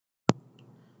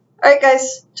Alright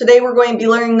guys, today we're going to be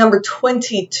learning number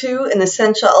 22 in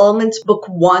Essential Elements Book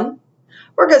 1.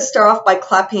 We're going to start off by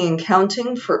clapping and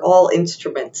counting for all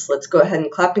instruments. Let's go ahead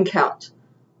and clap and count.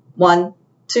 1,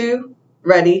 2,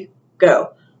 ready,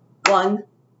 go. 1,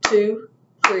 2,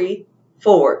 3,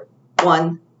 4.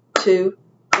 1, 2,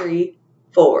 3,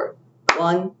 4.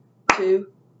 1, 2,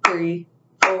 3,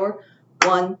 4.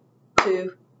 1,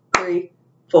 2, 3,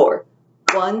 4.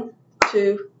 1,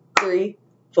 2, 3,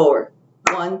 4.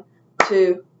 1,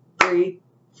 2, 3,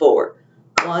 4.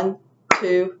 1,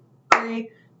 2, 3,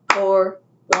 4.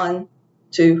 1,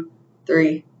 2,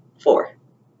 3, 4.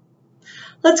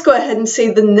 Let's go ahead and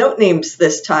say the note names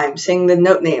this time. Saying the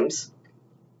note names.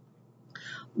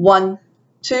 1,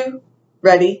 2,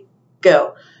 ready,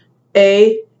 go.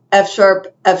 A, F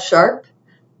sharp, F sharp.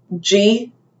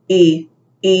 G, E,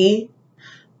 E.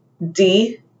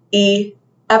 D, E,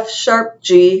 F sharp,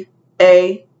 G,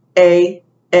 A, A,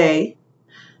 A.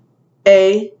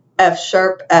 A, F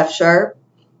sharp, F sharp,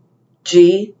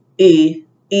 G, E,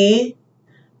 E,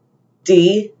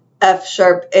 D, F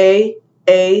sharp, A,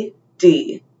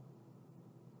 D.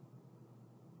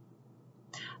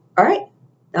 Alright,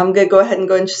 now I'm going to go ahead and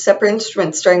go into separate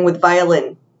instruments, starting with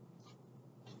violin.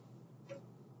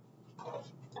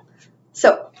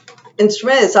 So,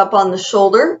 instrument is up on the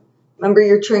shoulder. Remember,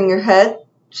 you're turning your head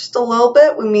just a little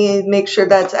bit. We need to make sure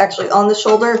that's actually on the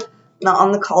shoulder, not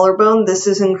on the collarbone. This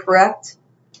is incorrect.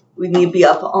 We need to be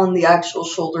up on the actual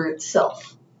shoulder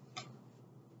itself.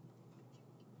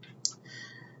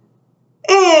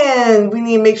 And we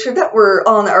need to make sure that we're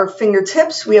on our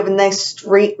fingertips. We have a nice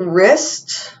straight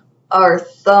wrist. Our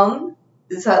thumb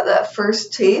is at that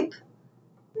first tape.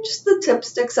 Just the tip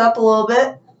sticks up a little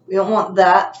bit. We don't want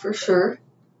that for sure.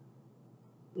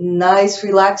 Nice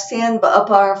relaxed hand, but up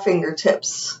on our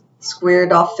fingertips.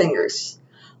 Squared off fingers.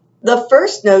 The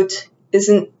first note is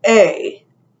an A.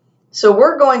 So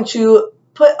we're going to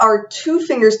put our 2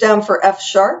 fingers down for F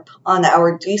sharp on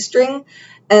our D string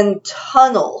and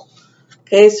tunnel.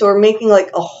 Okay, so we're making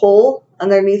like a hole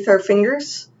underneath our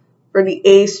fingers for the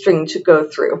A string to go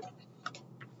through.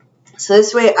 So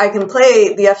this way I can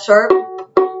play the F sharp,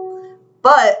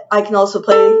 but I can also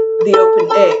play the open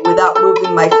A without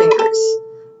moving my fingers.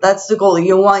 That's the goal.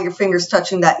 You don't want your fingers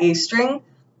touching that A string.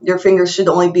 Your fingers should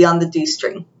only be on the D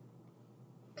string.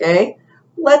 Okay,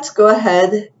 let's go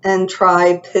ahead and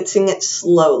try pitching it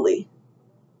slowly.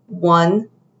 1,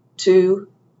 2,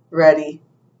 ready,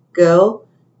 go.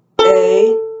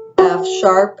 A, F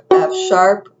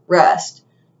sharp, rest.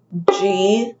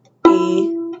 G,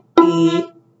 E, E,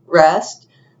 rest.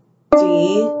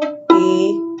 D,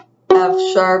 E, F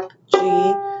sharp, G,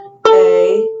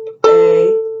 A,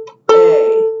 A,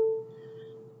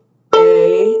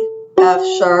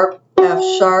 F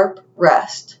sharp,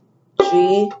 rest.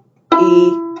 G,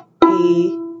 E,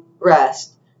 E,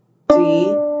 rest.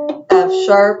 D, F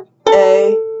sharp,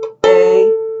 A,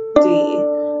 D.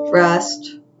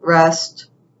 Rest, rest,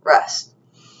 rest.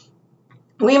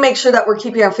 We make sure that we're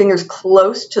keeping our fingers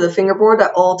close to the fingerboard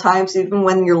at all times, even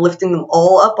when you're lifting them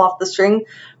all up off the string.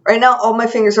 Right now, all my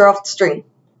fingers are off the string.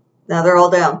 Now they're all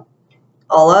down.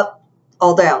 All up,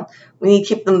 all down. We need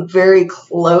to keep them very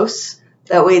close.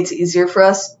 That way it's easier for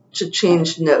us to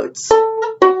change notes.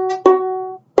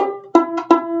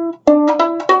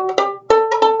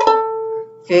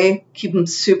 Okay, keep them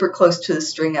super close to the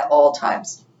string at all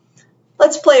times.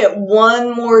 Let's play it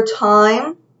one more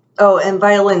time. Oh, and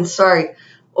violin, sorry.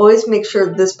 Always make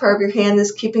sure this part of your hand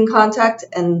is keeping contact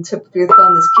and the tip of your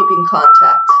thumb is keeping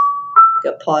contact.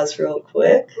 Got pause real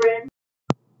quick.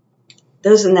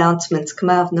 Those announcements come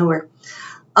out of nowhere.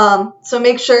 So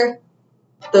make sure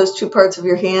those 2 parts of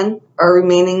your hand are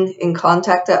remaining in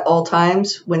contact at all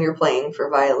times when you're playing for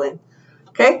violin.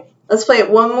 Okay, let's play it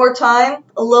one more time,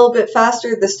 a little bit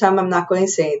faster. This time I'm not going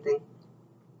to say anything.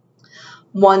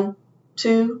 1,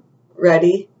 2,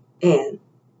 ready, and.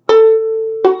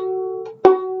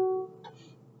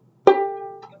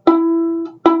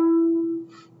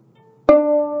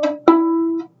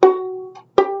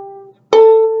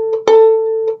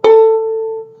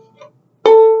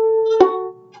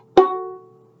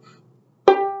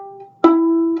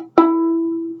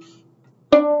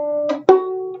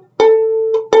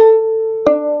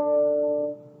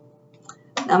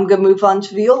 I'm going to move on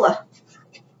to viola.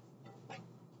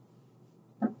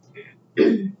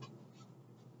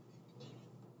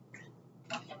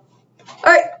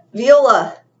 Alright,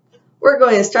 viola. We're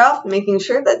going to start off making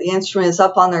sure that the instrument is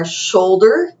up on our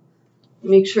shoulder.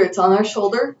 Make sure it's on our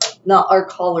shoulder, not our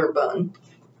collarbone.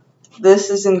 This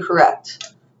is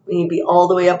incorrect. We need to be all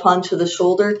the way up onto the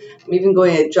shoulder. I'm even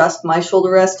going to adjust my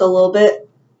shoulder rest a little bit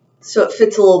so it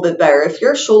fits a little bit better. If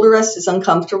your shoulder rest is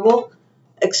uncomfortable,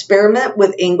 experiment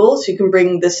with angles. You can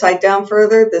bring this side down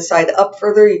further, this side up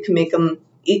further. You can make them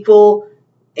equal,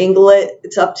 angle it.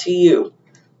 It's up to you,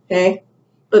 okay?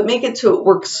 But make it so it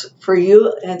works for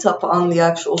you and it's up on the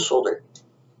actual shoulder.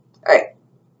 All right.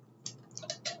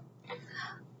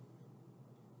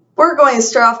 We're going to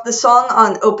start off the song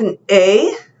on open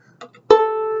A,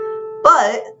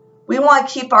 but we want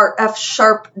to keep our F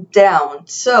sharp down.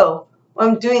 So what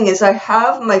I'm doing is I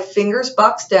have my fingers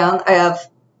boxed down. I have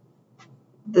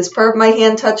this part of my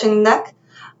hand touching the neck.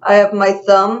 I have my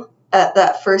thumb at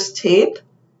that first tape,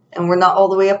 and we're not all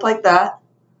the way up like that.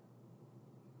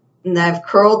 And I've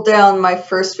curled down my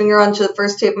first finger onto the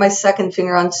first tape, my second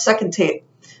finger onto second tape,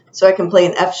 so I can play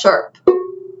an F sharp.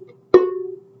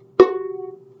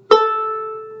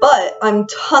 But I'm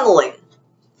tunneling.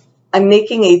 I'm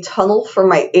making a tunnel for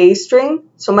my A string.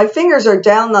 So my fingers are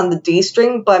down on the D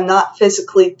string, but I'm not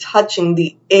physically touching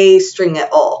the A string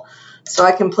at all. So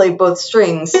I can play both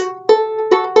strings and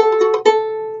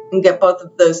get both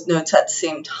of those notes at the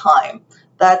same time.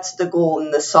 That's the goal in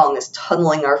this song, is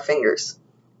tunneling our fingers.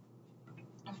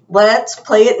 Let's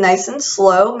play it nice and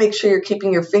slow. Make sure you're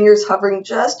keeping your fingers hovering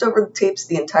just over the tapes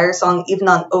the entire song, even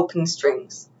on open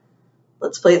strings.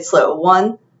 Let's play it slow.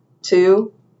 1,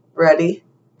 2, ready,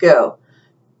 go.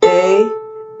 A,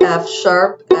 F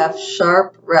sharp,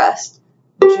 rest.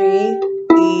 G,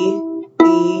 E,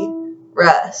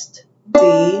 rest.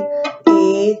 D,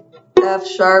 E, F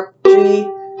sharp, G,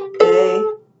 A,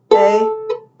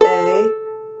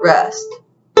 rest.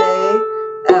 A,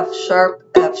 F sharp,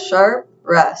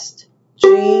 rest. G,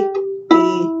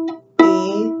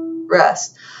 E,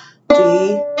 rest.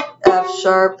 D, F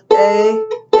sharp, A,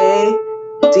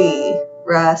 D,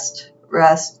 rest,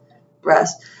 rest,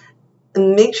 rest.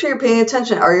 And make sure you're paying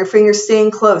attention. Are your fingers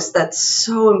staying close? That's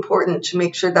so important to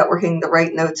make sure that we're hitting the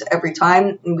right notes every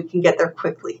time and we can get there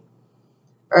quickly.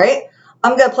 All right,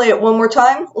 I'm going to play it one more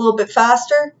time, a little bit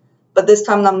faster, but this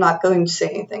time I'm not going to say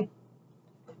anything.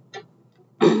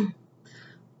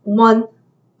 1,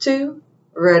 2,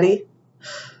 ready.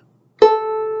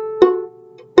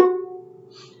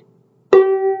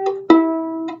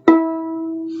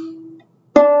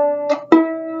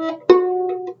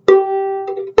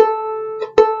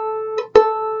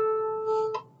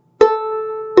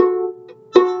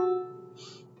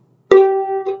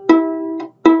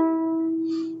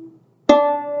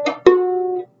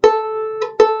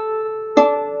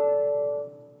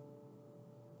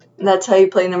 And that's how you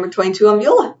play number 22 on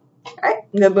viola. All right,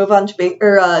 I'm going to move on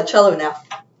to cello now.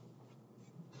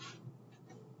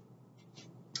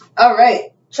 All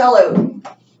right, cello.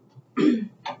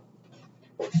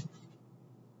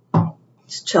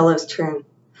 It's cello's turn.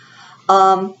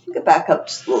 Get back up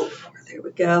just a little more. There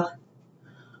we go.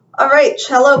 All right,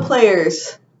 cello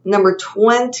players, number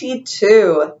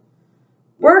 22.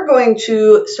 We're going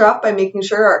to start off by making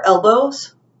sure our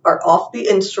elbows are off the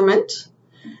instrument.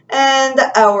 And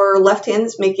our left hand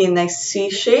is making a nice C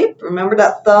shape. Remember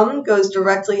that thumb goes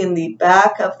directly in the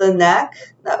back of the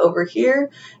neck, that over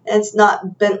here, and it's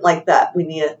not bent like that. We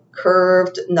need a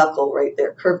curved knuckle right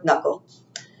there, curved knuckle.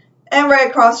 And right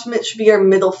across from it should be our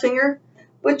middle finger,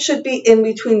 which should be in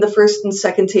between the first and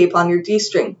second tape on your D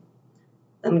string.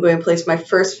 I'm going to place my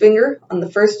first finger on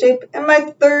the first tape and my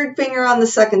third finger on the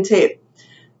second tape.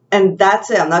 And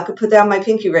that's it. I'm not going to put down my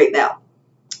pinky right now.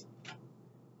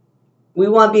 We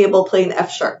want to be able to play an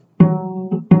F sharp.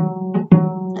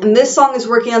 And this song is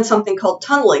working on something called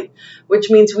tunneling, which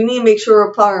means we need to make sure we're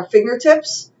applying our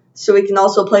fingertips so we can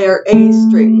also play our A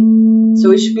string. So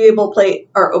we should be able to play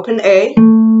our open A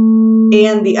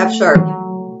and the F sharp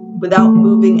without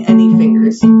moving any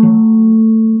fingers.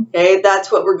 Okay,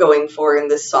 that's what we're going for in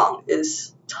this song,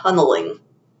 is tunneling.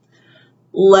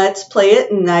 Let's play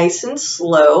it nice and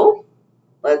slow.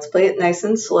 Let's play it nice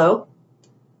and slow.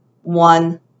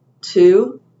 1,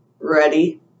 2,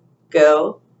 ready,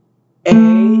 go. A,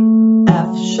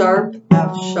 F sharp,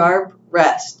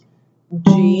 rest.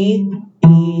 G,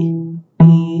 E,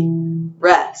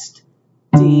 rest.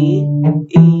 D,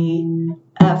 E,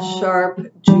 F sharp,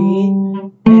 G,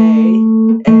 A,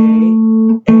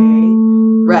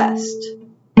 rest.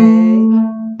 A,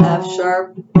 F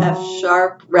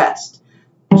sharp, rest.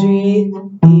 G,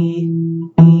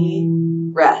 E,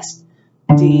 rest.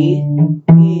 D,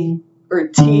 E, or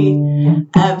T,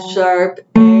 F sharp,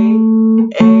 A,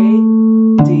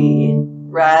 D,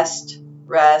 rest,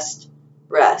 rest,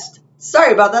 rest.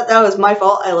 Sorry about that. That was my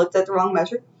fault. I looked at the wrong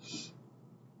measure.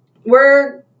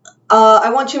 I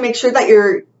want you to make sure that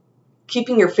you're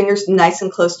keeping your fingers nice and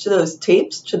close to those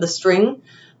tapes, to the string,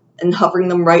 and hovering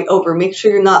them right over. Make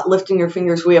sure you're not lifting your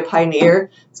fingers way up high in the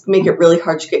air. It's going to make it really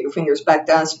hard to get your fingers back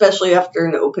down, especially after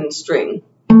an open string.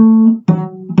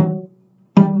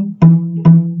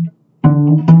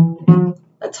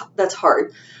 That's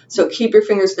hard. So keep your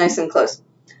fingers nice and close.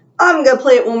 I'm going to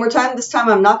play it one more time. This time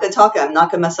I'm not going to talk. I'm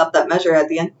not going to mess up that measure at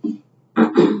the end.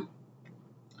 And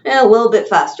a little bit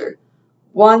faster.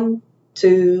 1,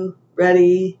 2,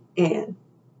 ready, and.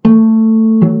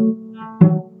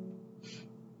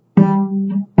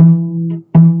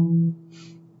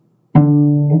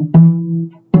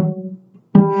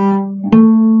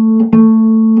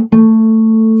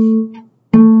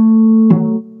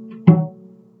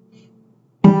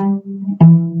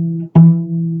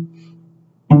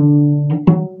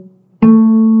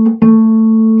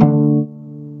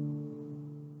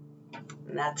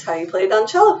 And that's how you play it on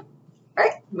cello. All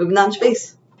right, moving on to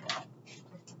bass.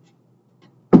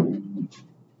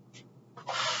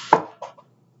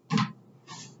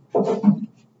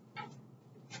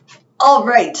 All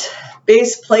right,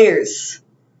 bass players.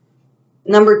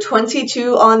 Number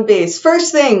 22 on bass.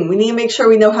 First thing, we need to make sure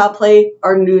we know how to play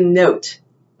our new note,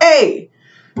 A.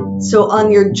 So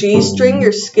on your G string,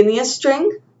 your skinniest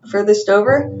string, furthest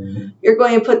over, you're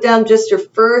going to put down just your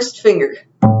first finger.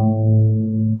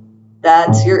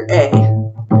 That's your A.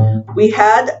 We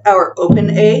had our open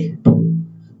A.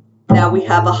 Now we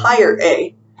have a higher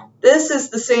A. This is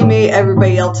the same A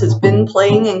everybody else has been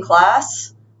playing in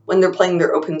class when they're playing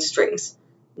their open strings.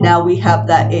 Now we have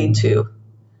that A too.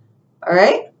 All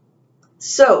right?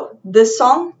 So this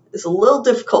song is a little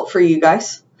difficult for you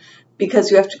guys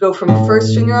because you have to go from a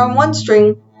first finger on one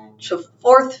string to a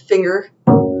fourth finger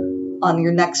on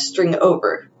your next string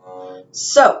over.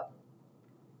 So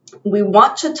we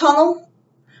want to tunnel,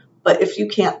 but if you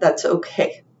can't, that's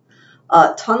okay.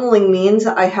 Tunneling means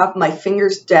I have my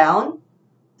fingers down,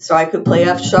 so I could play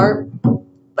F sharp,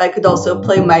 but I could also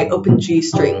play my open G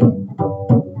string.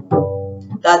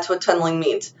 That's what tunneling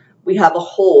means. We have a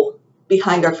hole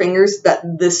behind our fingers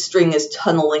that this string is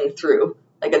tunneling through,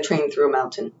 like a train through a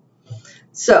mountain.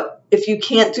 So if you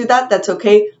can't do that, that's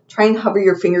okay. Try and hover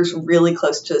your fingers really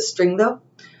close to the string though.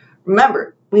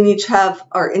 Remember, we need to have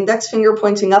our index finger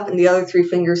pointing up and the other three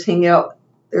fingers hanging out.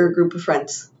 They're a group of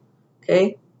friends.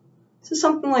 Okay? So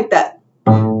something like that.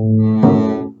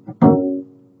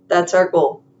 That's our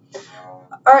goal.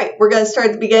 All right, we're going to start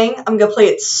at the beginning. I'm going to play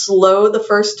it slow the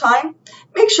first time.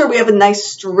 Make sure we have a nice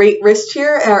straight wrist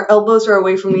here and our elbows are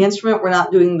away from the instrument. We're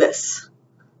not doing this.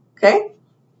 Okay?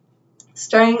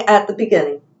 Starting at the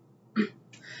beginning.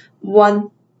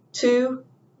 1, 2,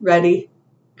 ready,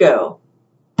 go.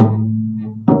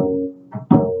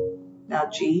 Now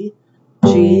G,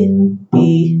 G,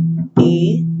 E,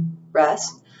 E,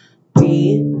 rest.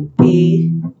 D,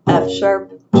 E, F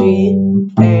sharp, G,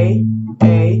 A,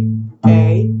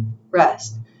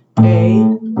 rest.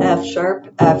 A, F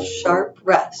sharp,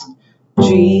 rest.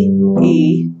 G,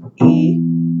 E,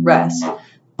 rest.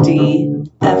 D,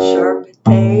 F sharp,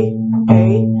 A,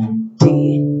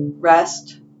 D,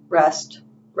 rest, rest,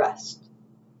 rest.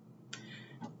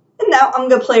 And now I'm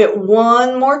going to play it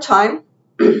one more time.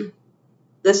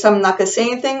 This time I'm not going to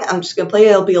say anything. I'm just going to play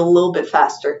it. It'll be a little bit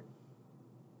faster.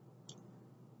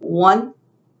 1,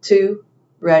 2,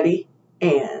 ready,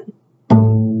 and.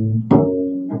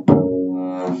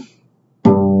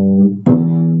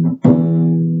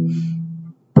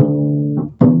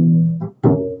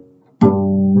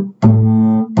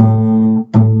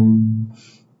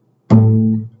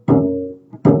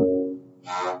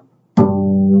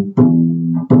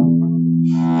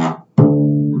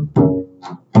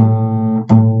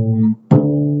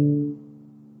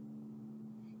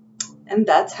 And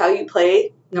that's how you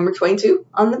play number 22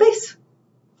 on the bass.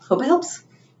 Hope it helps.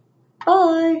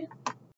 Bye.